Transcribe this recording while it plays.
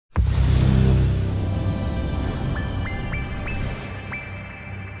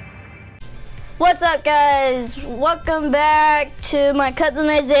What's up, guys? Welcome back to my cousin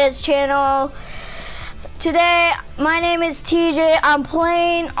Isaiah's channel. Today, my name is TJ. I'm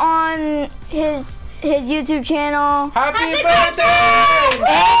playing on his YouTube channel. Happy birthday!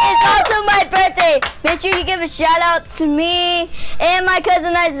 And it's also my birthday. Make sure you give a shout out to me and my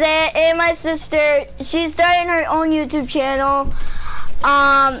cousin Isaiah and my sister. She's starting her own YouTube channel.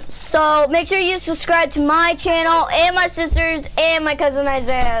 So make sure you subscribe to my channel and my sister's and my cousin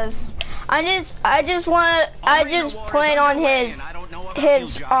Isaiah's. I just plan on his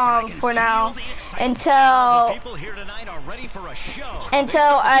for now until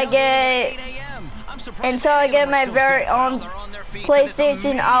I get my very own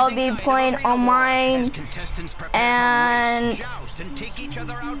PlayStation. I'll be playing on mine, and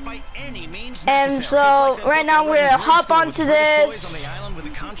so right now we're gonna hop onto this.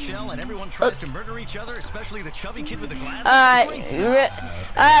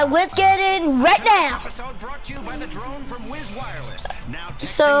 Let's get in right now.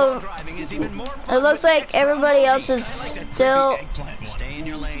 So it looks like everybody else is still.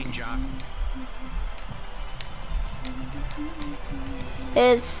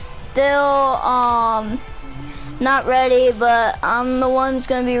 It's still not ready, but I'm the one who's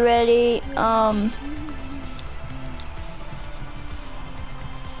gonna be ready.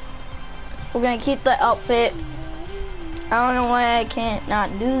 We're gonna keep the outfit. I don't know why I can't not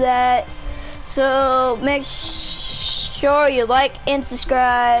do that. So make sure you like and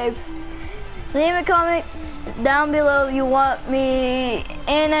subscribe. Leave a comment down below if you want me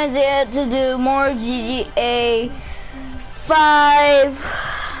and Isaiah to do more GTA5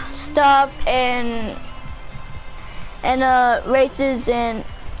 stuff and races and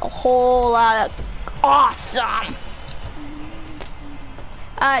a whole lot of awesome.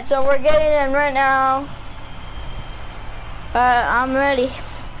 Alright, so we're getting in right now. I'm ready.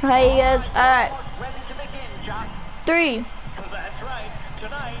 How you guys? Alright. 3,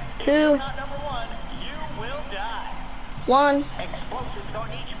 2, 1.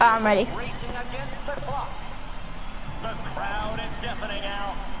 I'm ready. The crowd is deafening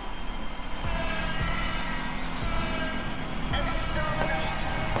out. Exterminate!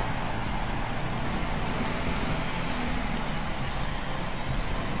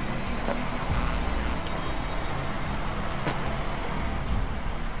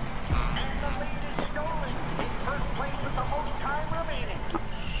 And the lead is stolen. In first place with the most time remaining.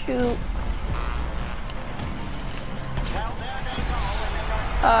 Shoot. Well, there they go, and they are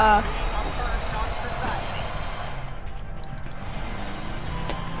being a burden on society.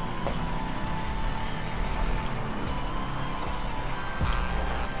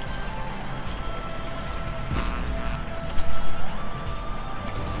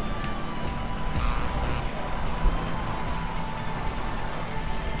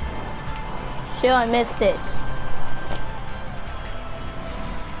 Shoot, I missed it.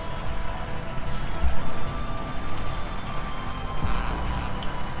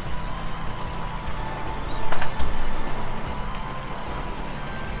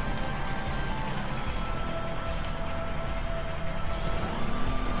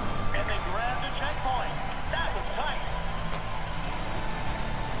 And they grabbed a checkpoint. That was tight.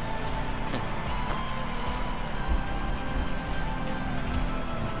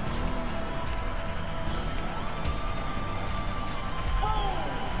 Boom!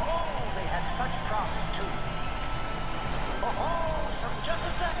 Oh, they had such promise too. Oh, so just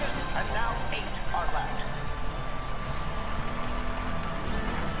a second, and now 8 are left.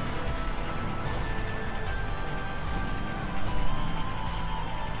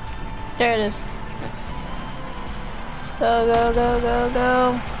 There it is. Go, go, go, go,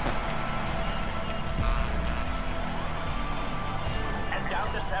 go. And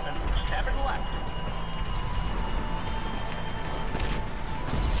down to 7. 7 left.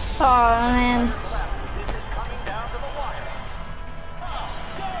 Oh man. Left. This is coming down to the wire. Oh,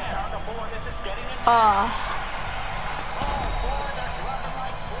 damn! Down to 4. This is getting intense. Oh. Oh, boy, they're dropping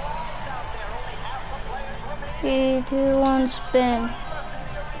like flies out there. Only half the players remaining. 3, 2, 1, spin. Left in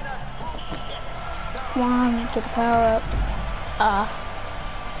the arena. Oh, shit. Come on, get the power up.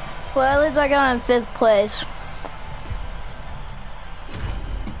 Well, at least I got in 5th place.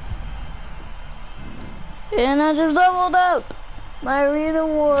 And I just leveled up my arena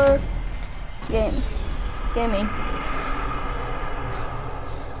war gaming.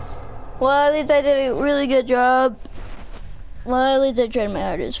 Well, at least I did a really good job. Well, at least I tried my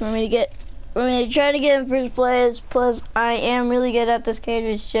hardest for me to try to get in 1st place. Plus, I am really good at this game.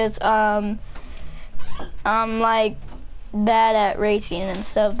 It's just I'm like bad at racing and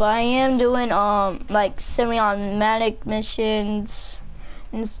stuff, but I am doing like semi-automatic missions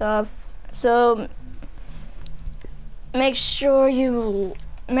and stuff. So make sure you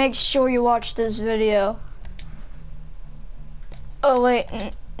watch this video. Oh wait,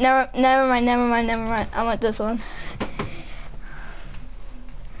 never mind. I want this one.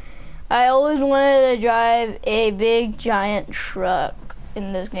 I always wanted to drive a big giant truck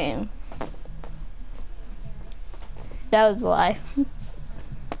in this game. That was a lie.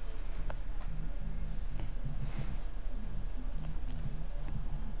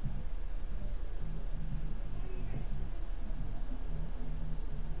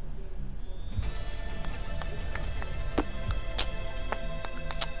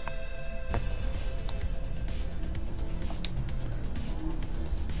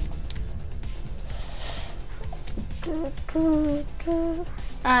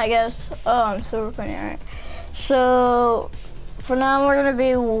 I guess. Oh, I'm still recording. Alright. So for now, we're gonna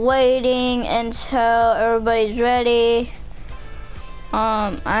be waiting until everybody's ready.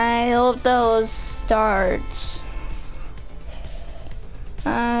 I hope those starts.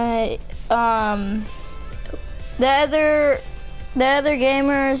 The other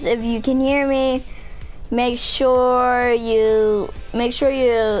gamers, if you can hear me, make sure you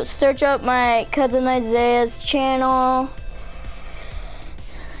search up my cousin Isaiah's channel.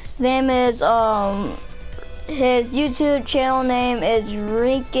 His name is his YouTube channel name is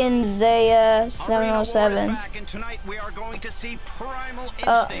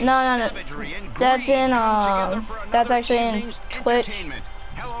RinkinZaya707. No. That's in that's actually in Twitch.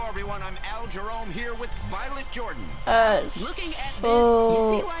 Hello everyone, I'm Al Jerome here with Violet Jordan. Looking at this, you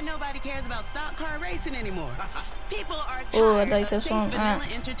see why nobody cares about stock car racing anymore. People are tired of safe vanilla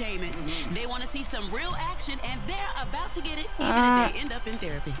entertainment. They want to see some real action, and they're about to get it, even if they end up in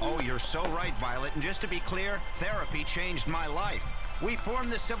therapy. Oh, you're so right, Violet. And just to be clear, therapy changed my life. We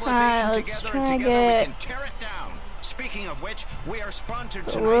formed this civilization together, and together we can tear it down. Speaking of which, we are sponsored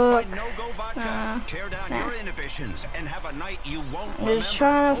tonight by No Go Vodka. Tear down your inhibitions and have a night you won't remember. I'm just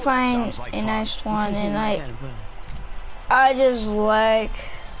trying to find a nice one, and I just like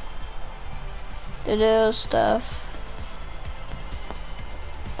to do stuff.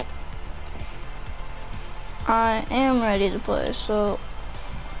 I am ready to play, so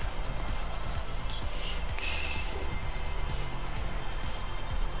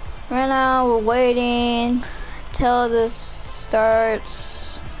right now we're waiting till this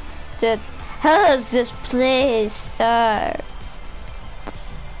starts. How does this play start?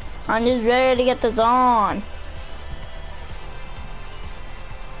 I'm just ready to get this on.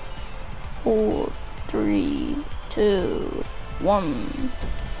 4, 3, 2, 1.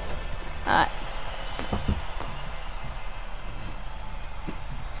 Alright.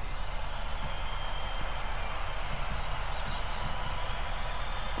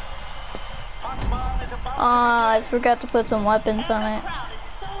 I forgot to put some weapons on it.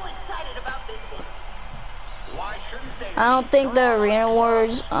 I don't think the Arena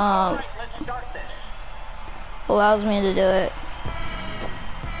Wars allows me to do it.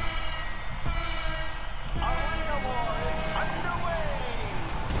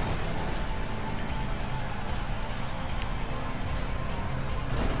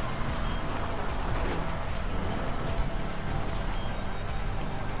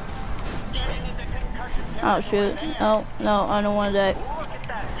 Oh shoot, no, I don't want to die.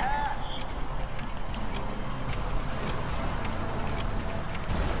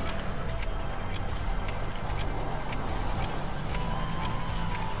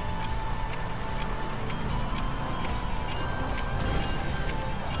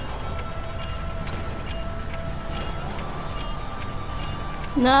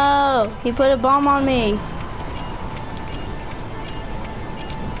 No, he put a bomb on me.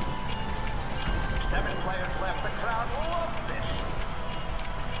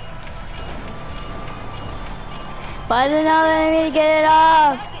 Why did not let me get it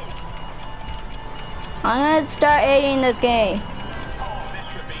off? I'm gonna start hating this game.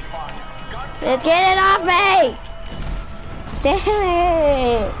 Let's get it off me! Damn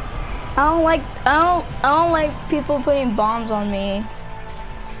it! I don't like people putting bombs on me.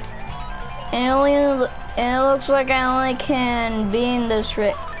 And it looks like I only can be in this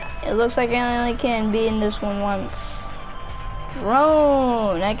It looks like I only can be in this one once.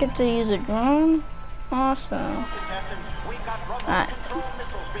 Drone! I get to use a drone? Awesome. Alright.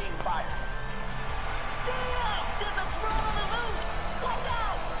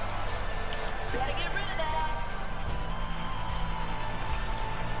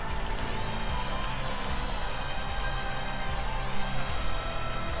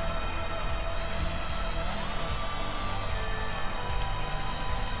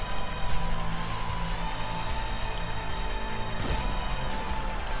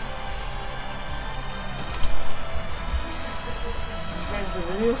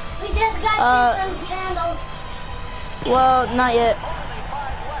 We just got you some candles. Well, not yet.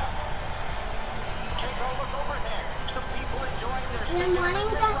 Good morning,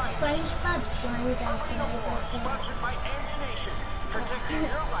 that's SpongeBob slime Sponsored by Ammunition, protecting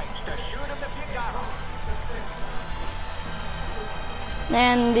your rights to shoot him if you got him.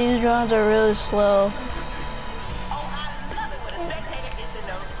 Man, these drones are really slow. Oh, I love it when a spectator gets in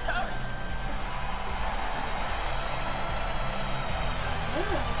those turrets.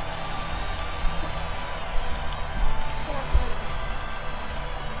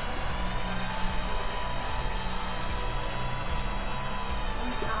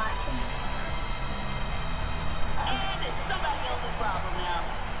 And it's somebody else's problem now.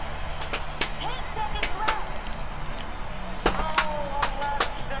 10 seconds left. Oh, a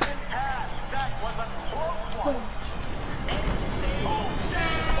last second pass. That was a close one.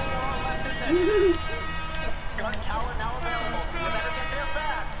 Gun tower now available. You better get there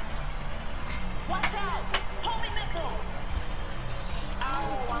fast. Watch out! Homing missiles! Ow,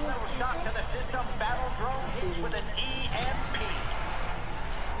 a little shock to the system. Battle drone hits with an EMP.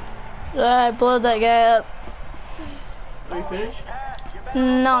 I blew that guy up. Are you finished?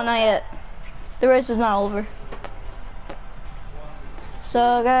 No, not yet. The race is not over.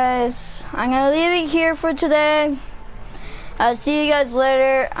 So guys, I'm gonna leave it here for today. I'll see you guys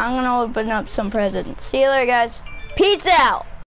later. I'm gonna open up some presents. See you later, guys. Peace out.